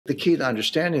the key to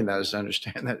understanding that is to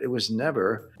understand that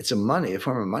it's a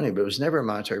form of money, but it was never a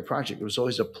monetary project. It was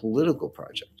always a political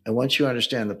project. And once you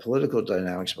understand the political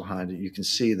dynamics behind it, you can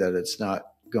see that it's not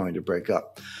going to break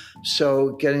up.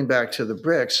 So getting back to the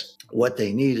BRICS, what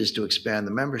they need is to expand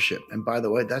the membership. And by the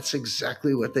way, that's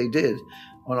exactly what they did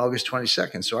on August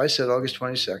 22nd. So I said August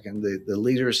 22nd, the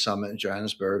Leaders Summit in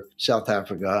Johannesburg, South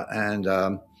Africa, and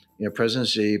President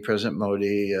Xi, President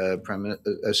Modi, Prime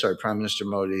Minister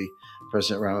Modi,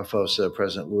 President Ramaphosa,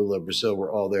 President Lula of Brazil were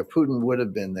all there. Putin would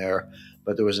have been there,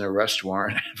 but there was an arrest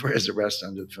warrant for his arrest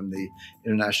from the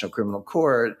International Criminal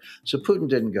Court. So Putin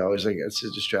didn't go. It's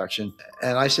a distraction.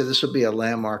 And I said this would be a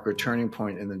landmark or turning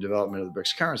point in the development of the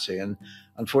BRICS currency. And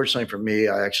unfortunately for me,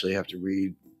 I actually have to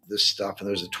read this stuff. And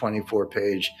there's a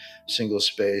 24-page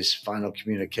single-space final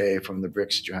communique from the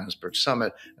BRICS Johannesburg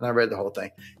Summit. And I read the whole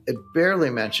thing. It barely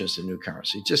mentions the new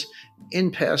currency, just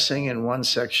in passing in one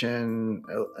section,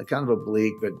 kind of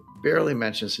oblique, but barely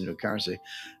mentions the new currency.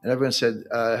 And everyone said,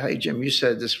 hey, Jim, you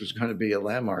said this was going to be a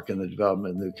landmark in the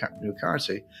development of the new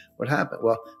currency. What happened?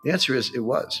 Well, the answer is it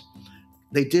was.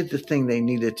 They did the thing they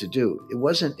needed to do. It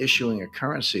wasn't issuing a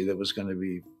currency that was going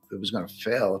to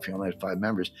fail if you only had 5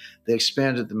 members. They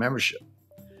expanded the membership.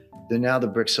 They're now the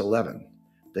BRICS 11.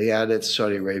 They added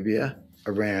Saudi Arabia,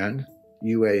 Iran,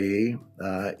 UAE,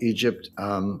 Egypt,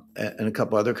 and a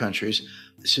couple other countries.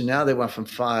 So now they went from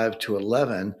 5 to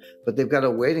 11, but they've got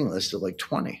a waiting list of like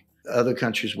 20. Other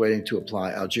countries waiting to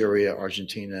apply: Algeria,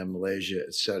 Argentina, Malaysia,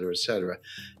 et cetera, et cetera.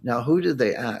 Now, who did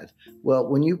they add? Well,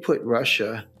 when you put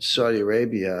Russia, Saudi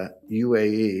Arabia,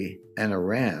 UAE, and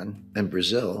Iran, and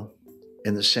Brazil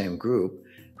in the same group,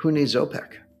 who needs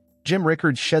OPEC? Jim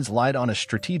Rickards sheds light on a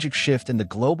strategic shift in the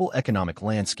global economic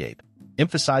landscape,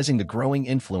 emphasizing the growing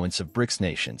influence of BRICS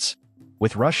nations.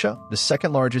 With Russia, the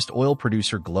second-largest oil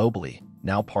producer globally,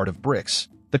 now part of BRICS,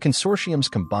 the consortium's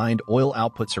combined oil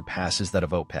output surpasses that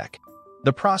of OPEC.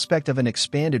 The prospect of an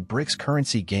expanded BRICS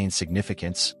currency gains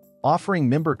significance, offering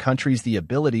member countries the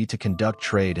ability to conduct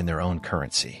trade in their own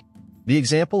currency. The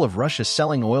example of Russia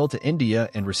selling oil to India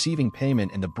and receiving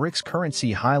payment in the BRICS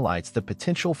currency highlights the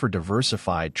potential for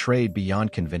diversified trade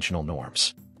beyond conventional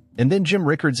norms. And then Jim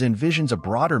Rickards envisions a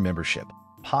broader membership,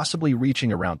 possibly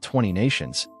reaching around 20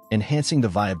 nations, enhancing the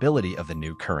viability of the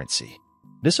new currency.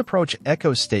 This approach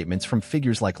echoes statements from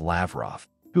figures like Lavrov,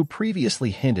 who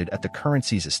previously hinted at the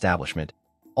currency's establishment,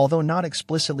 although not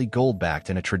explicitly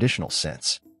gold-backed in a traditional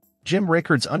sense. Jim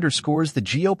Rickards underscores the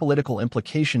geopolitical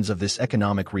implications of this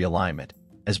economic realignment,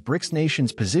 as BRICS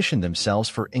nations position themselves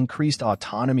for increased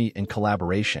autonomy and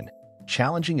collaboration,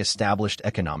 challenging established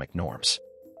economic norms.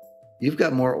 You've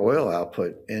got more oil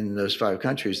output in those 5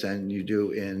 countries than you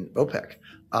do in OPEC,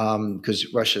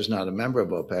 because Russia is not a member of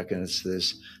OPEC, and it's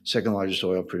this second largest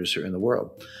oil producer in the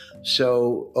world.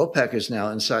 So OPEC is now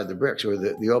inside the BRICS, or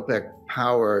the OPEC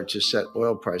power to set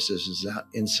oil prices is now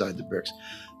inside the BRICS.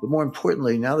 But more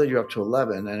importantly, now that you're up to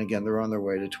 11, and again, they're on their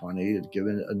way to 20,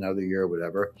 given another year or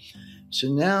whatever. So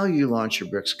now you launch your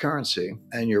BRICS currency,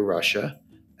 and you're Russia,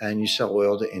 and you sell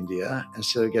oil to India.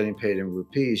 Instead of getting paid in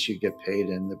rupees, you get paid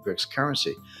in the BRICS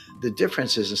currency. The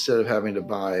difference is, instead of having to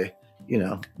buy,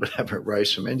 whatever,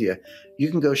 rice from India,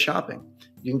 you can go shopping.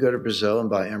 You can go to Brazil and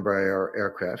buy Embraer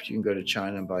aircraft. You can go to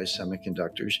China and buy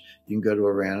semiconductors. You can go to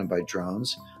Iran and buy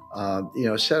drones.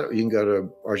 You can go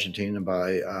to Argentina and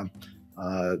buy,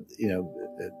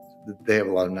 they have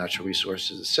a lot of natural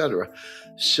resources, et cetera.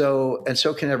 So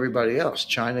can everybody else.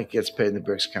 China gets paid in the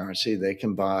BRICS currency. They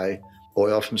can buy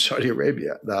oil from Saudi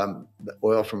Arabia,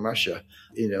 oil from Russia,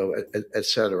 et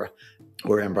cetera,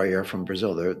 or Embraer from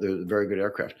Brazil. They're very good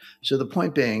aircraft. So the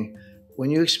point being, when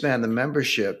you expand the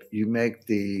membership, you make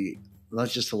not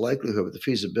just the likelihood, but the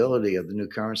feasibility of the new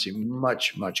currency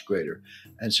much, much greater.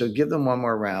 And so give them one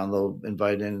more round. They'll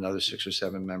invite in another 6 or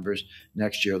 7 members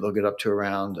next year. They'll get up to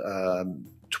around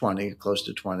 20, close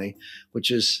to 20, which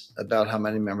is about how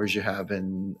many members you have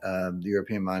in the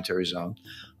European Monetary Zone,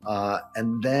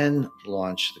 and then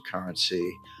launch the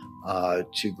currency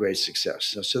to great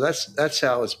success. So that's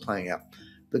how it's playing out.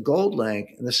 The gold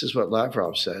link, and this is what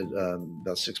Lavrov said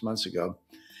about 6 months ago,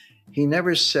 he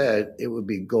never said it would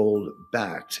be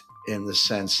gold-backed in the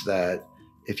sense that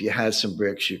if you had some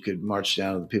BRICS, you could march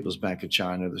down to the People's Bank of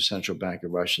China, the Central Bank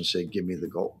of Russia, and say, give me the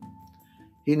gold.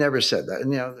 He never said that.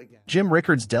 And, again, Jim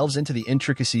Rickards delves into the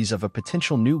intricacies of a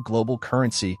potential new global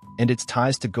currency and its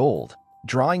ties to gold,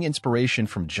 drawing inspiration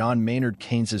from John Maynard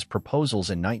Keynes's proposals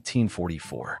in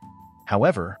 1944.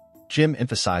 However, Jim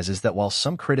emphasizes that while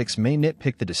some critics may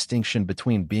nitpick the distinction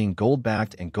between being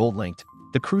gold-backed and gold-linked,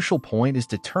 the crucial point is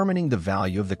determining the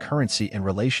value of the currency in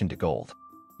relation to gold.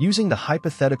 Using the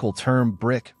hypothetical term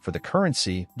BRIC for the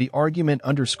currency, the argument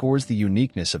underscores the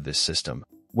uniqueness of this system,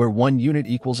 where one unit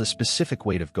equals a specific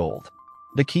weight of gold.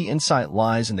 The key insight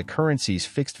lies in the currency's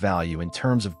fixed value in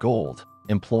terms of gold,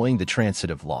 employing the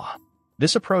transitive law.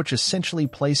 This approach essentially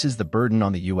places the burden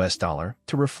on the US dollar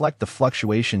to reflect the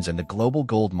fluctuations in the global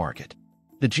gold market.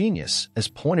 The genius, as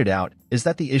pointed out, is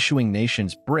that the issuing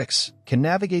nations, BRICS, can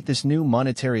navigate this new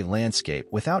monetary landscape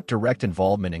without direct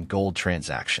involvement in gold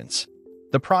transactions.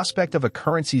 The prospect of a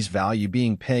currency's value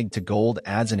being pegged to gold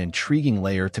adds an intriguing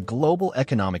layer to global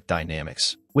economic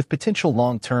dynamics, with potential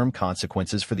long-term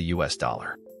consequences for the US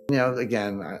dollar.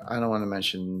 Again, I don't want to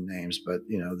mention names, but,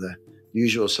 the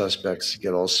usual suspects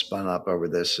get all spun up over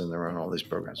this and they're on all these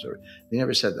programs. He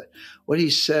never said that. What he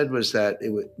said was that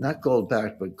it was not gold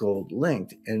backed, but gold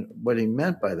linked. And what he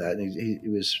meant by that, and he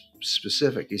was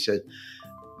specific. He said,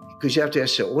 because you have to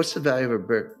ask yourself, what's the value of a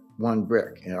brick? One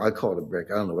brick. I call it a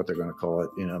brick. I don't know what they're going to call it.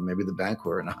 Maybe the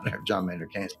Bancorp in honor of John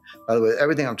Maynard Keynes. By the way,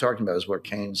 everything I'm talking about is what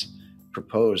Keynes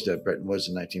proposed at Bretton Woods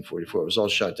in 1944. It was all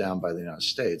shut down by the United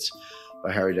States,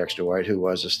 by Harry Dexter White, who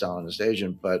was a Stalinist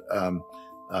agent. But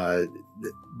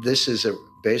this is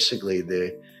basically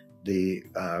the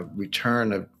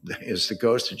return of the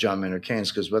ghost of John Maynard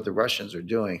Keynes, because what the Russians are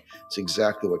doing is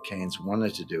exactly what Keynes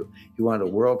wanted to do. He wanted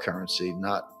a world currency,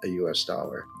 not a US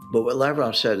dollar. But what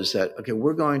Lavrov said is that, okay,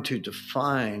 we're going to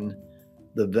define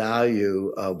the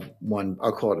value of one,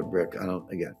 I'll call it a brick.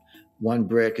 One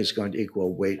brick is going to equal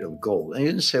a weight of gold. And he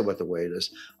didn't say what the weight is.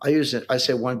 I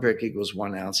say one brick equals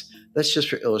 1 ounce. That's just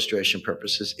for illustration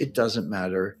purposes. It doesn't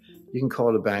matter. You can call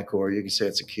it a Bancorp, you can say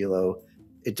it's a kilo.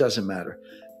 It doesn't matter.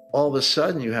 All of a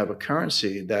sudden, you have a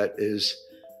currency that is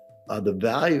the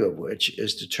value of which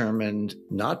is determined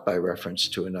not by reference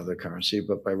to another currency,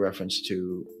 but by reference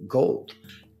to gold.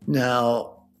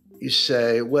 Now, you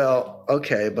say, well,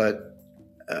 okay, but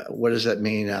what does that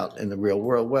mean out in the real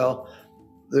world? Well,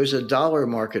 there's a dollar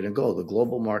market in gold. The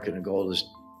global market in gold is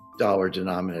dollar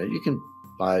denominated. You can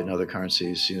buy in other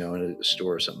currencies, in a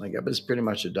store or something like that, but it's pretty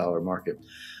much a dollar market.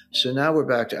 So now we're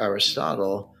back to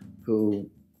Aristotle,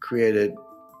 who created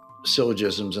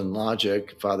syllogisms and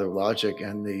logic, father of logic,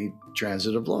 and the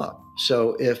transitive law.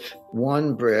 So if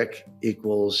one brick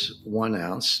equals 1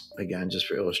 ounce, again, just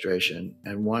for illustration,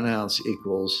 and 1 ounce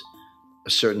equals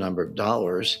a certain number of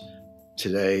dollars,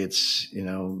 today it's,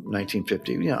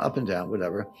 1950, up and down,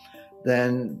 whatever,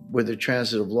 then with the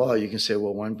transitive law, you can say,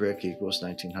 well, one brick equals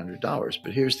 $1,900.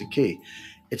 But here's the key.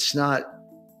 It's not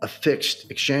a fixed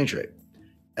exchange rate.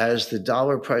 As the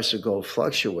dollar price of gold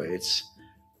fluctuates,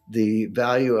 the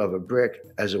value of a brick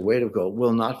as a weight of gold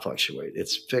will not fluctuate.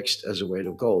 It's fixed as a weight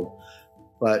of gold.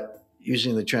 But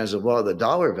using the transitive law, the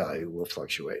dollar value will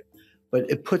fluctuate. But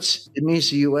it means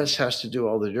the U.S. has to do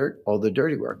all the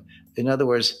dirty work. In other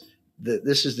words,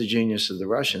 this is the genius of the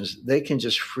Russians. They can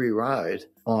just free ride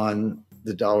on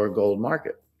the dollar gold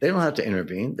market. They don't have to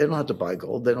intervene. They don't have to buy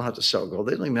gold. They don't have to sell gold.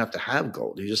 They don't even have to have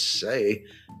gold. You just say,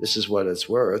 this is what it's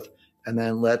worth, and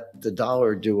then let the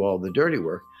dollar do all the dirty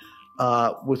work.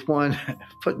 With one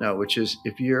footnote, which is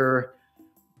if you're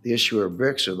the issuer of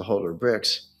BRICS or the holder of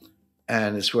BRICS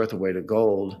and it's worth a weight of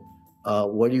gold,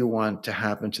 what do you want to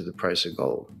happen to the price of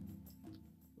gold?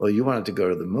 Well, you want it to go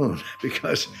to the moon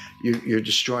because you're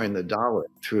destroying the dollar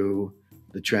through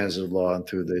the transitive law and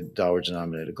through the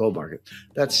dollar-denominated gold market.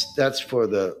 That's for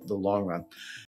the long run.